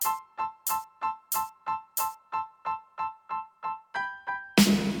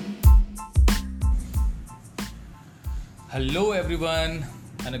Hello, everyone,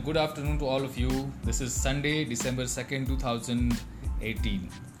 and a good afternoon to all of you. This is Sunday, December 2nd, 2018.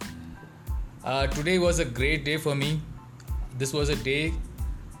 Today was a great day for me. This was a day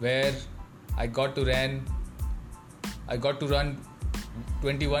where I got to run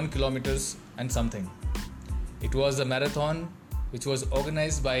 21 kilometers and something. It was a marathon which was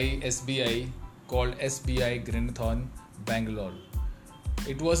organized by SBI called SBI Greenathon, Bangalore.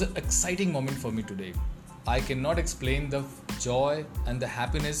 It was an exciting moment for me today. I cannot explain the joy and the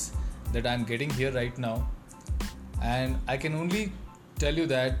happiness that I'm getting here right now, and I can only tell you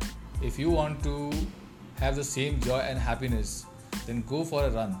that if you want to have the same joy and happiness, then go for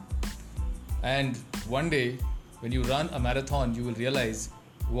a run. And one day when you run a marathon, you will realize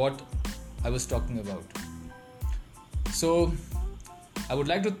what I was talking about. So I would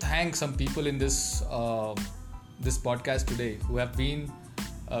like to thank some people in this podcast today who have been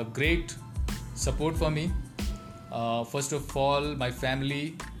a great support for me. First of all, my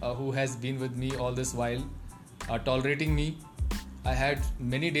family who has been with me all this while, tolerating me. I had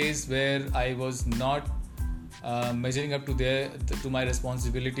many days where I was not measuring up to my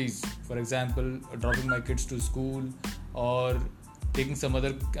responsibilities. For example, dropping my kids to school or taking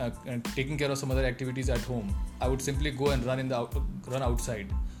care of some other activities at home. I would simply go and run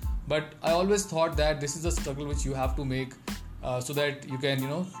outside. But I always thought that this is a struggle which you have to make so that you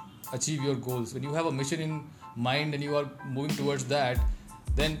can achieve your goals. When you have a mission in mind and you are moving towards that,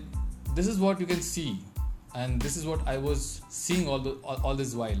 then this is what you can see, and this is what I was seeing all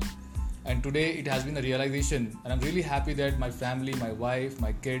this while. And today it has been a realization, and I'm really happy that my family, my wife,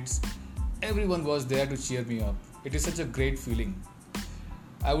 my kids, everyone was there to cheer me up. It is such a great feeling.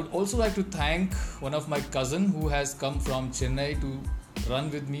 I would also like to thank one of my cousin who has come from Chennai to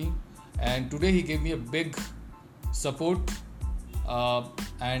run with me, and today he gave me a big support.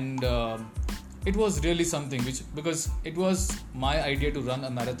 And it was really something because it was my idea to run a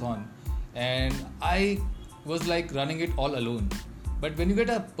marathon, and I was like running it all alone. But when you get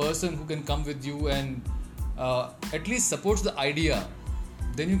a person who can come with you and at least supports the idea,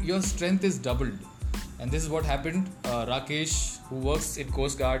 then your strength is doubled. And this is what happened. Rakesh, who works in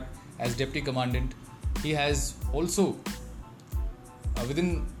Coast Guard as Deputy Commandant, he has also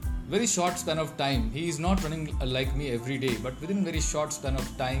within very short span of time, he is not running like me every day, but within very short span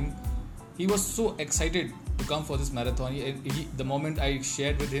of time, he was so excited to come for this marathon. The moment I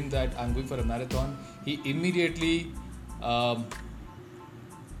shared with him that I'm going for a marathon, he immediately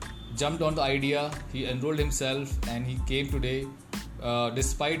jumped on the idea. He enrolled himself and he came today.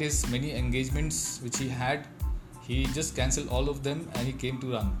 Despite his many engagements which he had, he just cancelled all of them and he came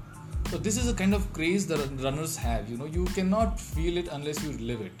to run. So this is a kind of craze that runners have. You cannot feel it unless you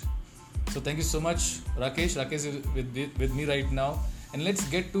live it. So thank you so much, Rakesh. Rakesh is with me right now, and let's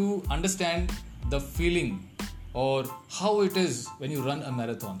get to understand the feeling or how it is when you run a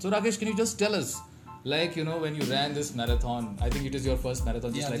marathon. So Rakesh, can you just tell us, when you ran this marathon? I think it is your first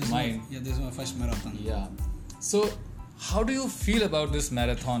marathon, just like mine. This is my first marathon. Yeah. So how do you feel about this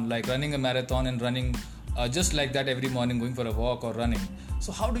marathon, like running a marathon and running just like that every morning, going for a walk or running?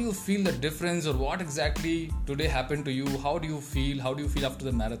 So how do you feel the difference, or what exactly today happened to you? How do you feel? How do you feel after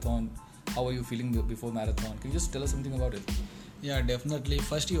the marathon? How are you feeling before marathon? Can you just tell us something about it? Yeah, definitely.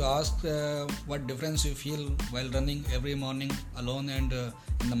 First you asked what difference you feel while running every morning alone and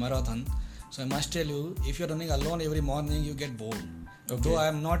in the marathon. So I must tell you, if you're running alone every morning, you get bored. Okay. Though I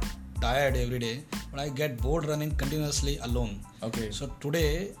am not tired every day, but I get bored running continuously alone. Okay. So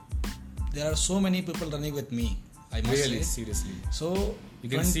today, there are so many people running with me, I must say. Really, seriously. So you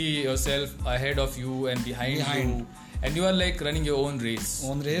can see yourself ahead of you and behind you, and you are like running your own race.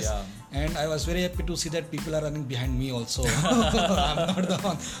 Yeah. And I was very happy to see that people are running behind me also. I'm not the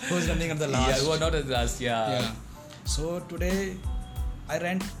one who's running at the last. Yeah, you are not at the last. Yeah. So today I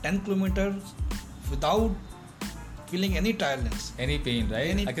ran 10 kilometers without feeling any tiredness, any pain,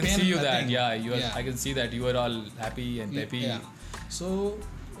 right? I can see you that. Yeah, you are. Yeah. I can see that you are all happy and peppy. Yeah. So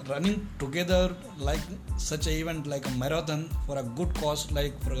running together like such an event, like a marathon for a good cause,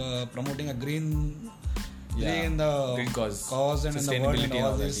 like for promoting a green cause and in the world and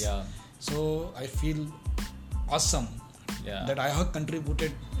all this. Yeah. So I feel awesome that I have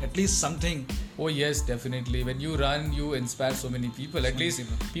contributed at least something. Oh yes, definitely. When you run, you inspire so many people. At least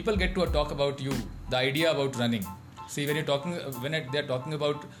people get to talk about you, the idea about running. See, when they're talking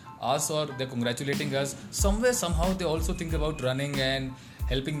about us or they're congratulating us, somehow they also think about running and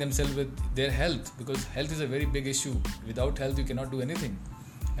helping themselves with their health, because health is a very big issue. Without health, you cannot do anything.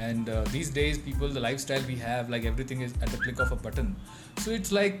 And these days, the lifestyle we have, like everything is at the click of a button. So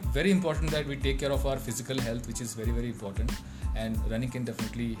it's like very important that we take care of our physical health, which is very, very important. And running can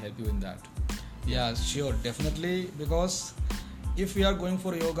definitely help you in that. Yeah, sure, definitely. Because if we are going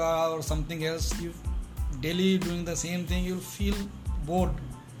for yoga or something else, if daily doing the same thing, you'll feel bored,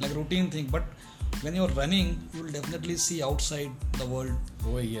 like routine thing. But when you're running, you'll definitely see outside the world,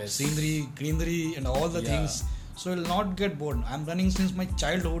 Oh yes. scenery, greenery, and all the Yeah. things. So you'll not get bored. I'm running since my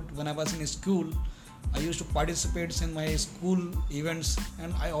childhood. When I was in school, I used to participate in my school events,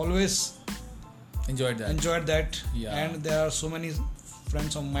 and I always Enjoyed that. enjoyed that. Yeah. And there are so many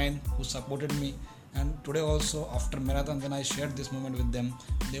friends of mine who supported me. And today also, after marathon, when I shared this moment with them,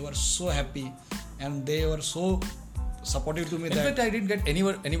 they were so happy, and they were so supportive to me In that fact, I didn't get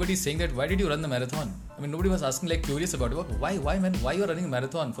anybody saying that. Why did you run the marathon? I mean, nobody was asking like curious about it. Why, man? Why you're running a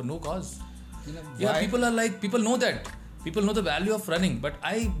marathon for no cause? you know, Yeah, why- people know that. People know the value of running, but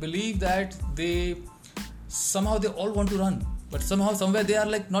I believe that they all want to run, but somewhere they are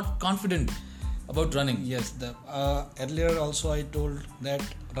like not confident about running. Yes, the earlier also I told that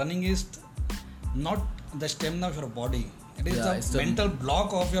running is not the stamina of your body. It is Yeah, it's the the mental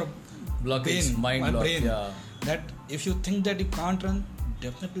block of your Blockage, mind block. brain. Yeah. That if you think that you can't run,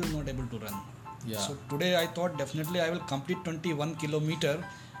 definitely you will not able to run. Yeah. So today I thought definitely I will complete 21 kilometer,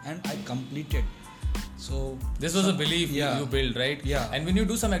 and I completed. So This was a belief yeah. you build, right? Yeah. And when you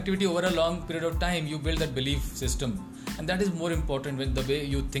do some activity over a long period of time, you build that belief system, and that is more important when the way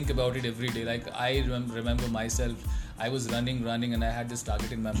you think about it every day. Like I remember myself, I was running, and I had this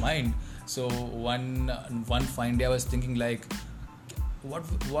target in my mind. So one fine day, I was thinking like,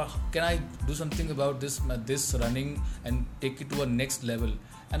 what can I do something about this running and take it to a next level?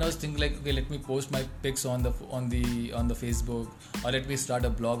 And I was thinking like, okay, let me post my pics on the Facebook, or let me start a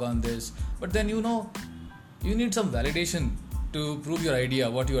blog on this. But then you need some validation to prove your idea,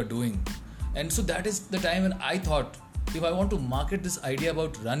 what you are doing. And so that is the time when I thought, if I want to market this idea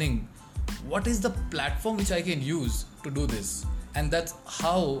about running, what is the platform which I can use to do this? And that's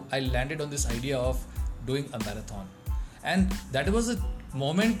how I landed on this idea of doing a marathon. And that was a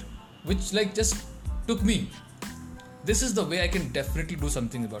moment which like just took me. This is the way I can definitely do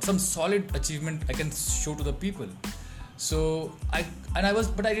something about some solid achievement I can show to the people. So I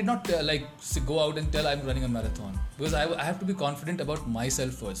did not go out and tell I'm running a marathon, because I have to be confident about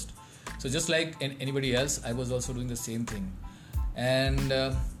myself first. So just like anybody else, I was also doing the same thing. And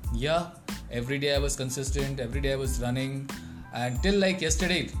every day I was consistent, every day I was running, until like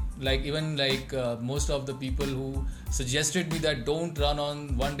yesterday, most of the people who suggested me that don't run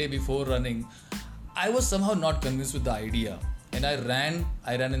on one day before running, I was somehow not convinced with the idea. And I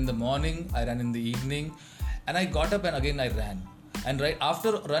ran in the morning, I ran in the evening, and I got up and again I ran. And right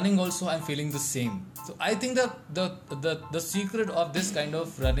after running also, I'm feeling the same. So I think the secret of this kind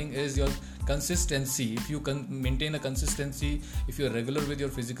of running is your consistency. If you can maintain a consistency, if you're regular with your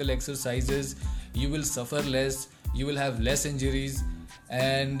physical exercises, you will suffer less, you will have less injuries,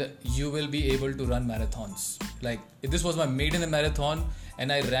 and you will be able to run marathons. Like this was my maiden marathon,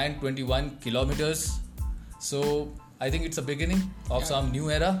 and I ran 21 kilometers. So I think it's a beginning of some new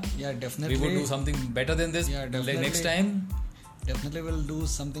era. Yeah, definitely. We will do something better than this next time. Definitely we'll do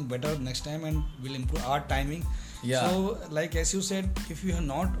something better next time, and we'll improve our timing. Yeah. So like as you said, if you have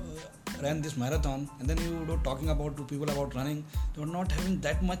not ran this marathon, and then you were talking about to people about running, you're not having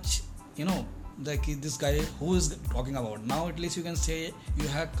that much, like this guy who is talking about. Now at least you can say you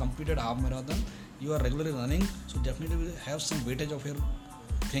have completed half marathon, you are regularly running, so definitely will have some weightage of your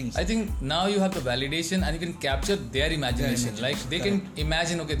things. I think now you have the validation, and you can capture their imagination. Like they can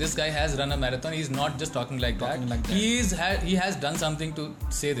imagine, okay, this guy has run a marathon. He's not just talking like that. He has done something to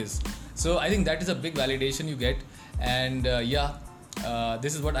say this. So I think that is a big validation you get. And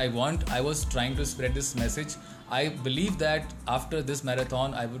this is what I want. I was trying to spread this message. I believe that after this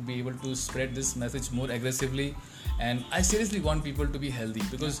marathon, I would be able to spread this message more aggressively. And I seriously want people to be healthy,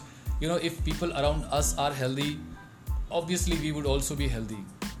 because if people around us are healthy, obviously we would also be healthy.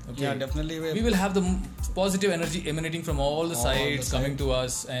 Okay? Yeah, definitely. We will have the positive energy emanating from all the sides coming to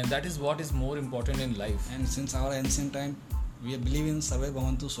us, and that is what is more important in life. And since our ancient time, we believe in Sarve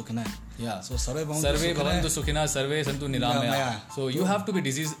Bhavantu Sukhina. Yeah. So Sarve Bhavantu Sukhina, Sarve Santu Niramaya. So you have to be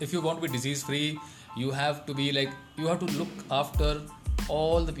if you want to be disease free, you have to look after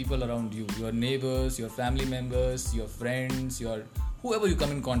all the people around you, your neighbors, your family members, your friends, whoever you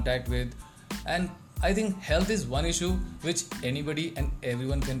come in contact with. And I think health is one issue which anybody and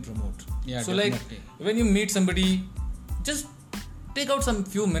everyone can promote. Yeah, so definitely. Like when you meet somebody, just take out some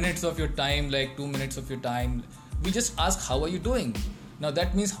few minutes of your time, like 2 minutes of your time. We just ask, how are you doing? Now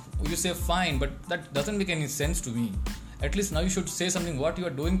that means you say fine, but that doesn't make any sense to me. At least now you should say something what you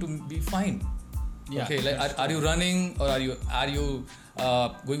are doing to be fine. Yeah, okay, like are you running, or are you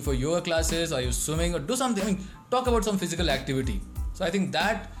going for yoga classes? Are you swimming, or do something? I mean, talk about some physical activity. So I think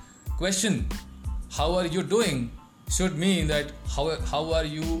that question how are you doing should mean that how are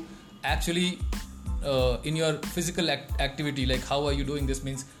you actually in your physical activity, like how are you doing. This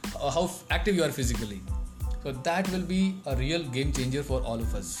means how active you are physically. So that will be a real game changer for all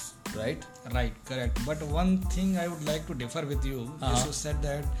of us, right? Right, correct. But one thing I would like to differ with you. You said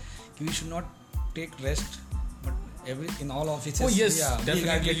that we should not take rest, but in all offices, oh yes,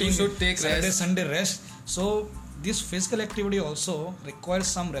 definitely you should take Saturday, rest. Sunday rest. So this physical activity also requires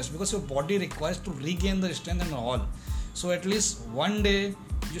some rest, because your body requires to regain the strength and all. So at least one day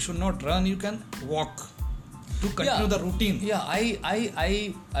you should not run, you can walk to continue the routine. Yeah,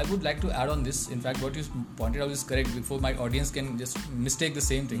 I would like to add on this. In fact, what you pointed out is correct, before my audience can just mistake the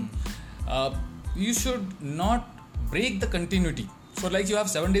same thing. You should not break the continuity. So like you have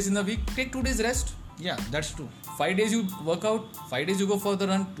 7 days in the week, take 2 days rest. Yeah, that's true. 5 days you work out, 5 days you go for the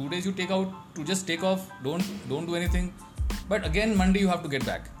run, 2 days you take out to just take off, don't do anything. But again, Monday you have to get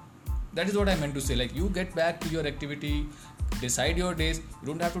back. That is what I meant to say. Like, you get back to your activity, decide your days. You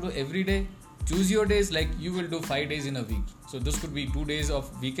don't have to do every day. Choose your days. Like, you will do 5 days in a week. So this could be 2 days of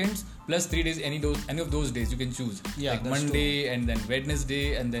weekends plus 3 days. Any of those days you can choose. Yeah, like Monday and then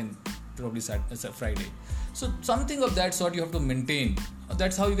Wednesday and then probably Friday. So something of that sort you have to maintain.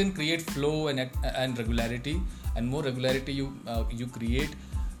 That's how you can create flow and regularity. And more regularity you create,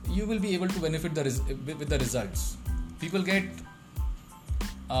 you will be able to benefit with the results. People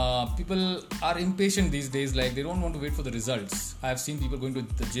are impatient these days, like they don't want to wait for the results. I have seen people going to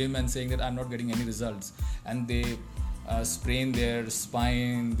the gym and saying that I'm not getting any results, and they sprain their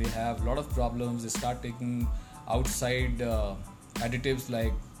spine, they have a lot of problems, they start taking outside additives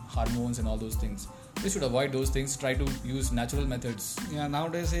like hormones and all those things. They should avoid those things, try to use natural methods. Yeah,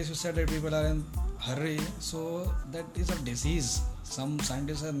 nowadays as you said that people are in hurry, so that is a disease. Some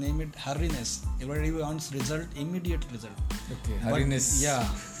scientists have named it hurriness. Everybody wants immediate result. Okay, hurriness.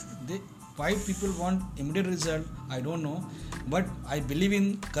 Why people want immediate result, I don't know. But I believe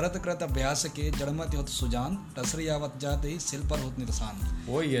in karat abhyas ke jadmati hot sujan tasri avat jate sil par hot nirsan.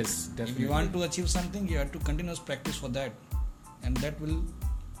 Oh yes, definitely. If you want to achieve something, you have to continuous practice for that, and that will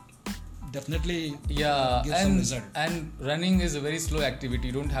definitely give some result. And running is a very slow activity.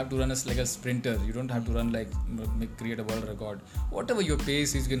 You don't have to run like a sprinter. You don't have to run like create a world record. Whatever your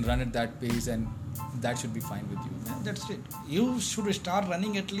pace is, you can run at that pace, and that should be fine with you. Yeah, that's it. You should start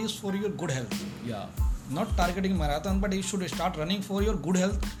running at least for your good health. Yeah. Not targeting marathon, but you should start running for your good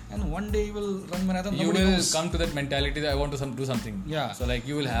health, and one day you will run marathon. You will come to that mentality that I want to do something. Yeah. So like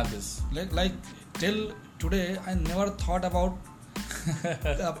you will have this. Like till today, I never thought about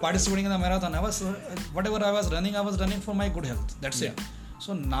participating in the marathon. Whatever I was running for my good health. That's it.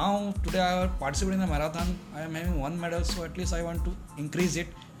 So now today I participate in the marathon. I am having 1 medal, so at least I want to increase it,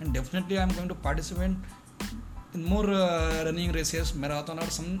 and definitely I am going to participate in more running races, marathon or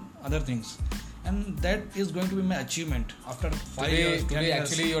some other things. And that is going to be my achievement after 5 years. Today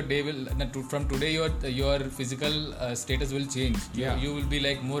actually your day will, from today your physical status will change. You will be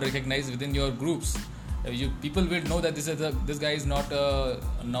like more recognized within your groups. People will know that this guy is not a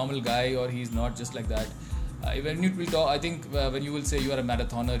normal guy, or he's not just like that. When you will talk, I think when you will say you are a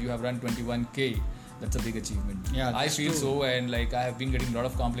marathoner, you have run 21k, that's a big achievement. Yeah, I feel so, and like I have been getting a lot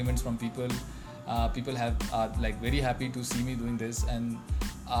of compliments from people. People are like very happy to see me doing this, and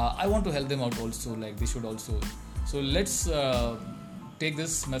I want to help them out also. Like they should also. So let's take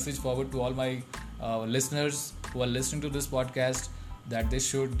this message forward to all my listeners who are listening to this podcast, that they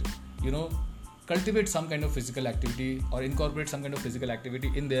should, cultivate some kind of physical activity or incorporate some kind of physical activity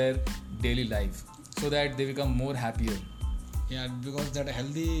in their daily life, so that they become more happier. Yeah, because that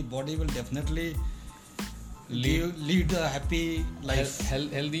healthy body will definitely lead a happy life.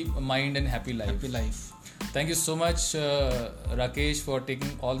 Healthy mind and happy life. Thank you so much, Rakesh, for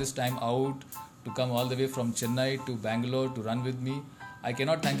taking all this time out to come all the way from Chennai to Bangalore to run with me. I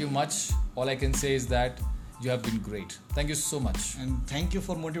cannot thank you much. All I can say is that you have been great. Thank you so much. And thank you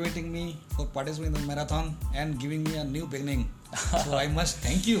for motivating me for participating in the marathon and giving me a new beginning. So I must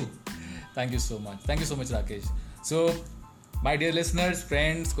thank you. Thank you so much. Thank you so much, Rakesh. So, my dear listeners,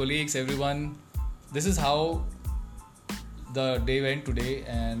 friends, colleagues, everyone, this is how the day went today,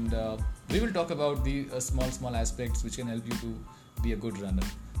 and we will talk about the small aspects which can help you to be a good runner.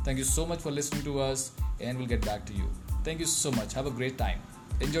 Thank you so much for listening to us, and we'll get back to you. Thank you so much. Have a great time.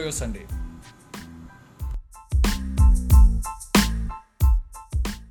 Enjoy your Sunday.